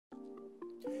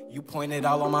You pointed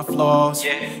out all my flaws,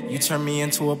 you turned me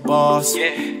into a boss.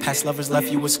 Past lovers left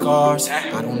you with scars.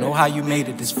 I don't know how you made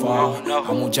it this far.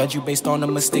 I won't judge you based on the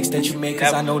mistakes that you made,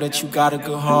 cause I know that you got a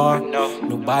good heart.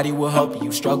 Nobody will help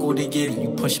you, struggle to get it. You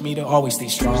push me to always stay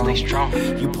strong.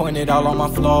 You pointed out all my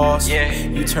flaws,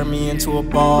 you turned me into a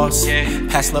boss.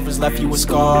 Past lovers left you with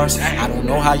scars. I don't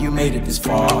know how you made it this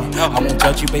far. I won't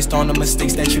judge you based on the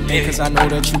mistakes that you made, cause I know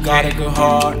that you got a good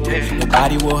heart.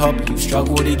 Nobody will help you,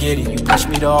 struggle to get it. You push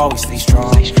me to always stay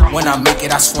strong. When I make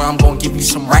it, I swear I'm gonna give you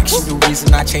some racks. You the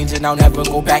reason I change and I'll never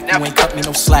go back. You ain't cut me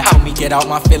no slack. Told me get out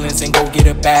my feelings and go get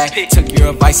it back. Took your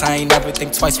advice, I ain't never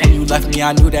think twice. When you left me,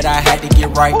 I knew that I had to get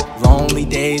right. Lonely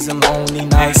days and lonely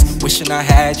nights, wishing I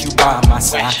had you by my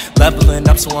side. Leveling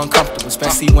up so uncomfortable,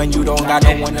 especially when you don't got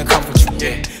no one to comfort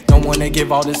you, Don't wanna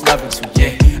give all this loving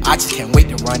to, I just can't wait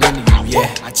to run into you,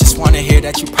 I just wanna hear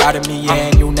that you proud of me,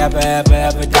 and you'll never ever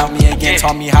ever doubt me again.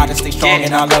 Taught me how to stay strong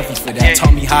and I love you for that.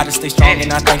 Taught me how to stay strong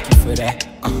and I thank you for that.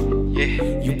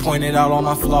 You pointed out all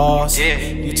my flaws,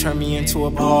 you turned me into a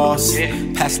boss.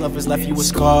 Past lovers left you with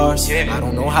scars. I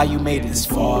don't know how you made it this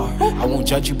far. I won't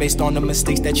judge you based on the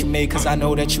mistakes that you made, cause I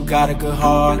know that you got a good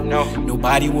heart.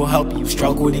 Nobody will help you,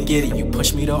 struggle to get it. You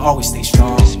push me to always stay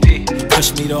strong. You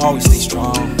push me to always stay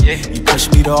strong. You push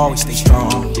me to always stay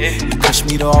strong. You push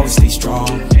me to always stay strong.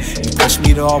 You push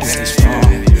me to always stay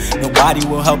strong. Nobody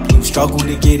will help you, struggle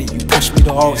to get it. You push me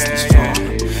to always stay strong.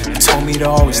 You told me to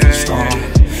always stay strong.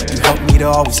 You helped me to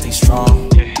always stay strong.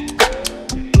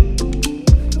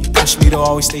 You pushed me to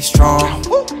always stay strong.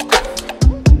 You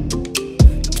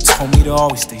told me to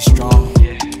always stay strong.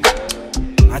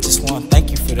 I just wanna thank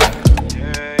you for that.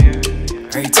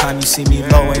 Every time you see me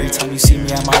low, every time you see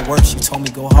me at my worst, you told me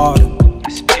go harder.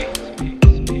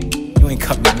 You ain't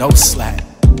cut me no slack.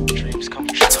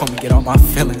 You told me get all my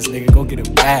feelings, nigga, go get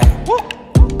it back.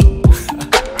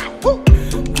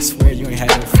 I swear you ain't had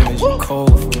no feelings, you cold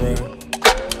for real.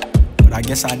 But I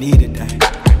guess I needed that.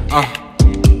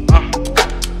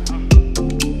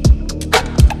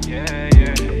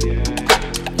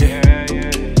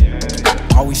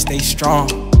 Always stay strong,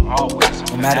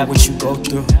 no matter what you go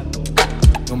through.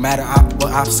 No matter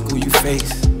what obstacle you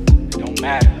face, it don't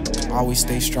matter. Always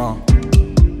stay strong.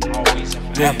 Always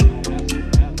and forever.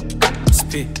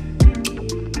 SP.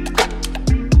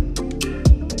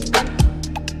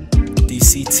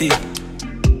 DCT.